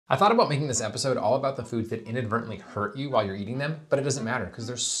I thought about making this episode all about the foods that inadvertently hurt you while you're eating them, but it doesn't matter because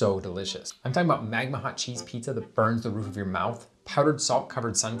they're so delicious. I'm talking about Magma Hot cheese pizza that burns the roof of your mouth, powdered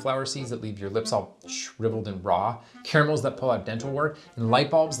salt-covered sunflower seeds that leave your lips all shriveled and raw, caramels that pull out dental work, and light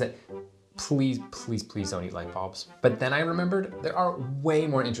bulbs that please don't eat light bulbs. But then I remembered there are way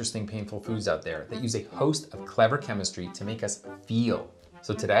more interesting painful foods out there that use a host of clever chemistry to make us feel.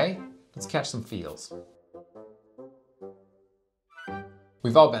 So today, let's catch some feels.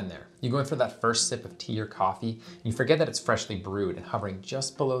 We've all been there. You go in for that first sip of tea or coffee, and you forget that it's freshly brewed and hovering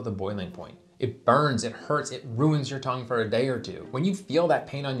just below the boiling point. It burns, it hurts, it ruins your tongue for a day or two. When you feel that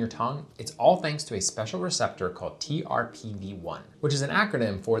pain on your tongue, it's all thanks to a special receptor called TRPV1, which is an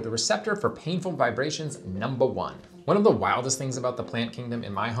acronym for the receptor for painful vibrations #1. One of the wildest things about the plant kingdom,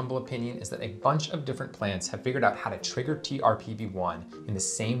 in my humble opinion, is that a bunch of different plants have figured out how to trigger TRPV1 in the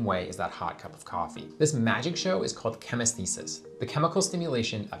same way as that hot cup of coffee. This magic show is called chemesthesis, the chemical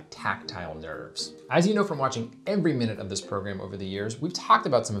stimulation of tactile nerves. As you know from watching every minute of this program over the years, we've talked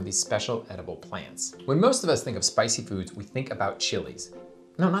about some of these special edible plants. When most of us think of spicy foods, we think about chilies.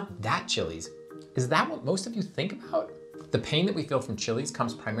 No, not that chilies. Is that what most of you think about? The pain that we feel from chilies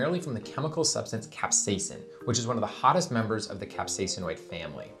comes primarily from the chemical substance capsaicin, which is one of the hottest members of the capsaicinoid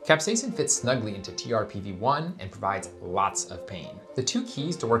family. Capsaicin fits snugly into TRPV1 and provides lots of pain. The two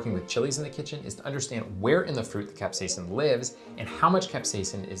keys to working with chilies in the kitchen is to understand where in the fruit the capsaicin lives and how much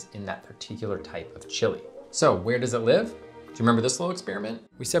capsaicin is in that particular type of chili. So where does it live? Do you remember this little experiment?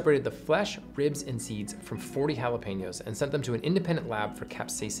 We separated the flesh, ribs, and seeds from 40 jalapenos and sent them to an independent lab for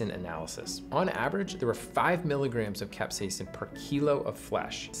capsaicin analysis. On average, there were 5 milligrams of capsaicin per kilo of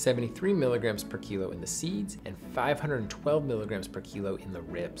flesh, 73 milligrams per kilo in the seeds, and 512 milligrams per kilo in the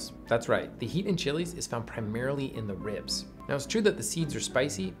ribs. That's right, the heat in chilies is found primarily in the ribs. Now it's true that the seeds are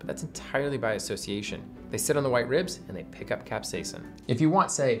spicy, but that's entirely by association. They sit on the white ribs and they pick up capsaicin. If you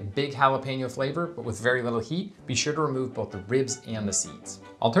want, say, big jalapeno flavor, but with very little heat, be sure to remove both the ribs and the seeds.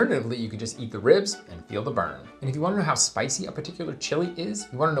 Alternatively, you could just eat the ribs and feel the burn. And if you want to know how spicy a particular chili is,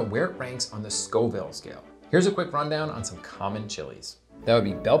 you want to know where it ranks on the Scoville scale. Here's a quick rundown on some common chilies. That would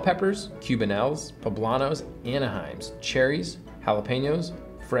be bell peppers, cubanelles, poblanos, Anaheims, cherries, jalapenos,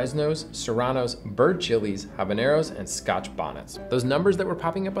 Fresnos, Serranos, bird chilies, habaneros, and Scotch bonnets. Those numbers that were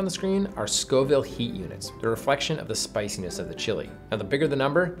popping up on the screen are Scoville heat units, the reflection of the spiciness of the chili. Now the bigger the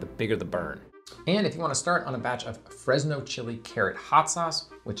number, the bigger the burn. And if you want to start on a batch of Fresno chili carrot hot sauce,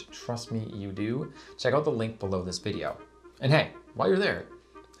 which trust me you do, check out the link below this video. And hey, while you're there,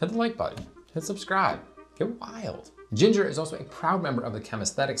 hit the like button, hit subscribe, get wild. Ginger is also a proud member of the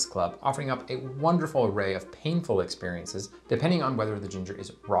Chemesthetics Club, offering up a wonderful array of painful experiences depending on whether the ginger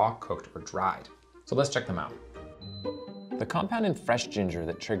is raw, cooked, or dried. So let's check them out. The compound in fresh ginger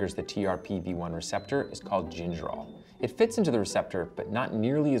that triggers the TRPV1 receptor is called gingerol. It fits into the receptor, but not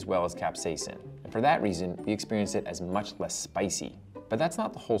nearly as well as capsaicin. And for that reason, we experience it as much less spicy. But that's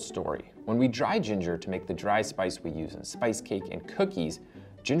not the whole story. When we dry ginger to make the dry spice we use in spice cake and cookies,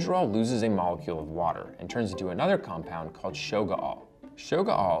 gingerol loses a molecule of water and turns into another compound called shogaol.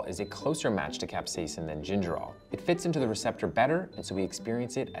 Shogaol is a closer match to capsaicin than gingerol. It fits into the receptor better, and so we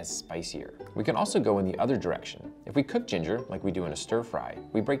experience it as spicier. We can also go in the other direction. If we cook ginger, like we do in a stir fry,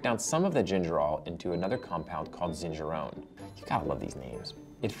 we break down some of the gingerol into another compound called zingerone. You gotta love these names.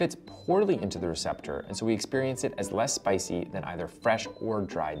 It fits poorly into the receptor, and so we experience it as less spicy than either fresh or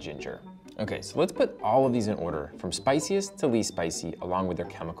dried ginger. Okay, so let's put all of these in order, from spiciest to least spicy, along with their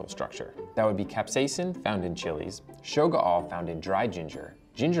chemical structure. That would be capsaicin, found in chilies, shogaol, found in dried ginger,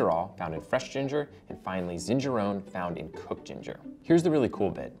 gingerol, found in fresh ginger, and finally zingerone, found in cooked ginger. Here's the really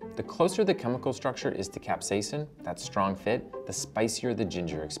cool bit. The closer the chemical structure is to capsaicin, that strong fit, the spicier the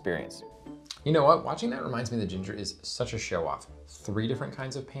ginger experience. You know what? Watching that reminds me that ginger is such a show-off. 3 different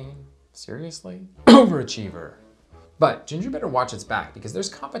kinds of pain? Seriously? Overachiever. But ginger better watch its back because there's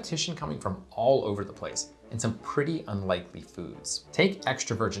competition coming from all over the place and some pretty unlikely foods. Take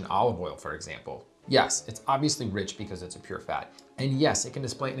extra virgin olive oil, for example. Yes, it's obviously rich because it's a pure fat. And yes, it can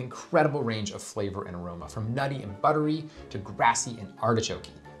display an incredible range of flavor and aroma, from nutty and buttery to grassy and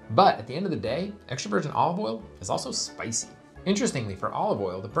artichokey. But at the end of the day, extra virgin olive oil is also spicy. Interestingly, for olive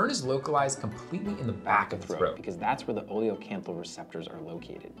oil, the burn is localized completely in the back of the throat because that's where the oleocanthal receptors are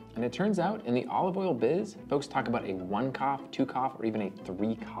located. And it turns out, in the olive oil biz, folks talk about a 1 cough, 2 cough, or even a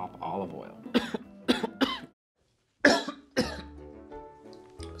 3 cough olive oil.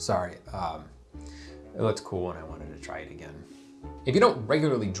 Sorry, it looked cool and I wanted to try it again. If you don't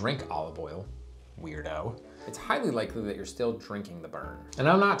regularly drink olive oil, weirdo, it's highly likely that you're still drinking the burn. And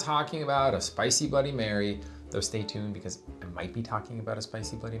I'm not talking about a spicy Bloody Mary, though stay tuned because I might be talking about a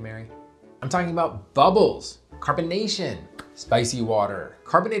spicy Bloody Mary. I'm talking about bubbles, carbonation, Spicy water.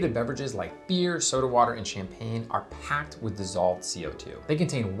 Carbonated beverages like beer, soda water, and champagne are packed with dissolved CO2. They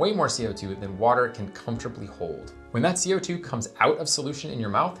contain way more CO2 than water can comfortably hold. When that CO2 comes out of solution in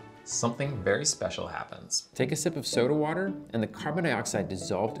your mouth, something very special happens. Take a sip of soda water, and the carbon dioxide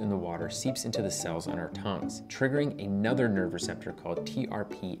dissolved in the water seeps into the cells on our tongues, triggering another nerve receptor called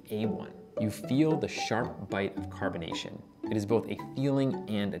TRPA1. You feel the sharp bite of carbonation. It is both a feeling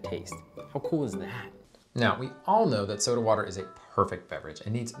and a taste. How cool is that? Now, we all know that soda water is a perfect beverage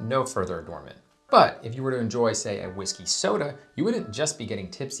and needs no further adornment. But if you were to enjoy, say, a whiskey soda, you wouldn't just be getting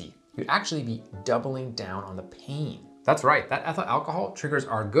tipsy. You'd actually be doubling down on the pain. That's right, that ethyl alcohol triggers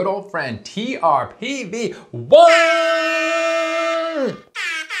our good old friend TRPV1!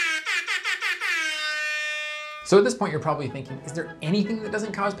 So at this point, you're probably thinking, is there anything that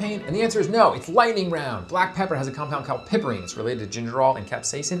doesn't cause pain? And the answer is no, it's lightning round. Black pepper has a compound called piperine. It's related to gingerol and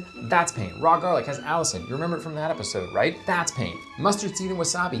capsaicin. That's pain. Raw garlic has allicin. You remember it from that episode, right? That's pain. Mustard seed and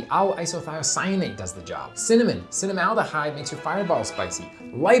wasabi, isothiocyanate does the job. Cinnamon, cinnamaldehyde makes your fireball spicy.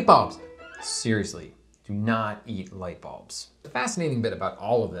 Light bulbs, seriously, do not eat light bulbs. The fascinating bit about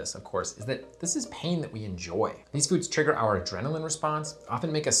all of this, of course, is that this is pain that we enjoy. These foods trigger our adrenaline response,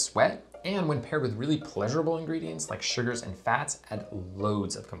 often make us sweat, and when paired with really pleasurable ingredients like sugars and fats, add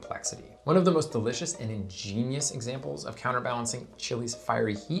loads of complexity. One of the most delicious and ingenious examples of counterbalancing chili's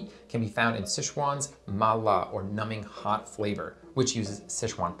fiery heat can be found in Sichuan's mala, or numbing hot flavor, which uses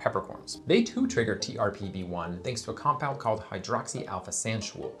Sichuan peppercorns. They too trigger TRPV1 thanks to a compound called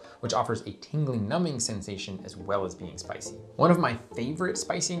hydroxyalpha-sansual, which offers a tingling numbing sensation as well as being spicy. One of my favorite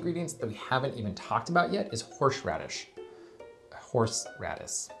spicy ingredients that we haven't even talked about yet is horseradish.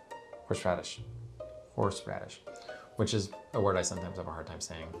 Horseradish, which is a word I sometimes have a hard time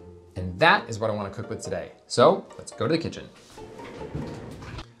saying. And that is what I want to cook with today. So let's go to the kitchen.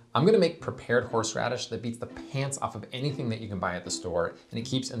 I'm gonna make prepared horseradish that beats the pants off of anything that you can buy at the store, and it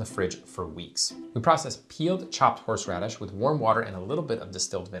keeps in the fridge for weeks. We process peeled, chopped horseradish with warm water and a little bit of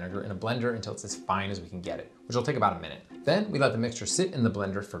distilled vinegar in a blender until it's as fine as we can get it, which will take about a minute. Then we let the mixture sit in the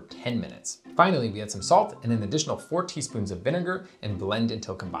blender for 10 minutes. Finally, we add some salt and an additional 4 teaspoons of vinegar and blend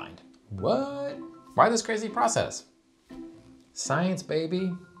until combined. What? Why this crazy process? Science,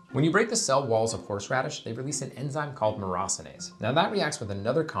 baby. When you break the cell walls of horseradish, they release an enzyme called myrosinase. Now that reacts with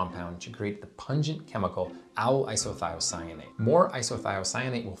another compound to create the pungent chemical isothiocyanate. More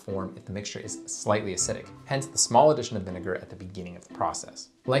isothiocyanate will form if the mixture is slightly acidic, hence the small addition of vinegar at the beginning of the process.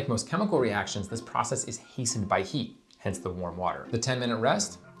 Like most chemical reactions, this process is hastened by heat, hence the warm water. The 10-minute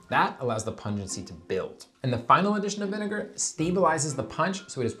rest, that allows the pungency to build. And the final addition of vinegar stabilizes the punch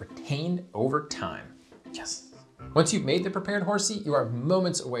so it is retained over time. Yes. Once you've made the prepared horsey, you are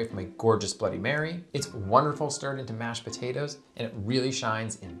moments away from a gorgeous Bloody Mary. It's wonderful stirred into mashed potatoes, and it really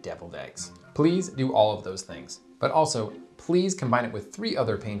shines in deviled eggs. Please do all of those things. But also, please combine it with 3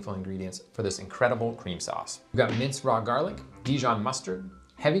 other painful ingredients for this incredible cream sauce. We've got minced raw garlic, Dijon mustard,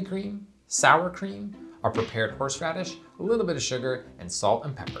 heavy cream, sour cream, our prepared horseradish, a little bit of sugar, and salt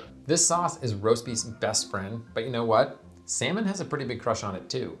and pepper. This sauce is roast beef's best friend, but you know what? Salmon has a pretty big crush on it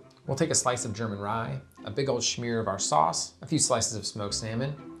too. We'll take a slice of German rye, a big old smear of our sauce, a few slices of smoked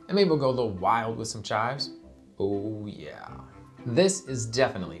salmon, and maybe we'll go a little wild with some chives. Oh yeah. This is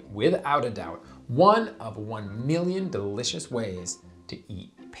definitely, without a doubt, one of 1 million delicious ways to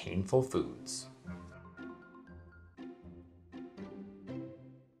eat painful foods.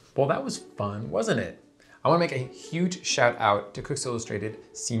 Well, that was fun, wasn't it? I want to make a huge shout out to Cooks Illustrated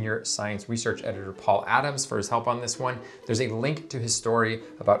Senior Science Research Editor Paul Adams for his help on this one. There's a link to his story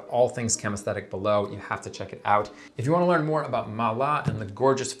about all things chemesthetic below. You have to check it out. If you want to learn more about mala and the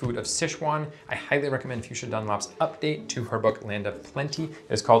gorgeous food of Sichuan, I highly recommend Fuchsia Dunlop's update to her book Land of Plenty. It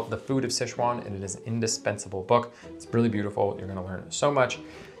is called The Food of Sichuan, and it is an indispensable book. It's really beautiful. You're going to learn so much.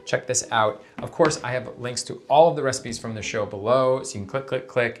 Check this out. Of course, I have links to all of the recipes from the show below, so you can click, click,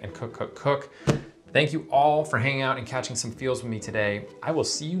 click, and cook, cook, cook. Thank you all for hanging out and catching some feels with me today. I will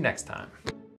see you next time.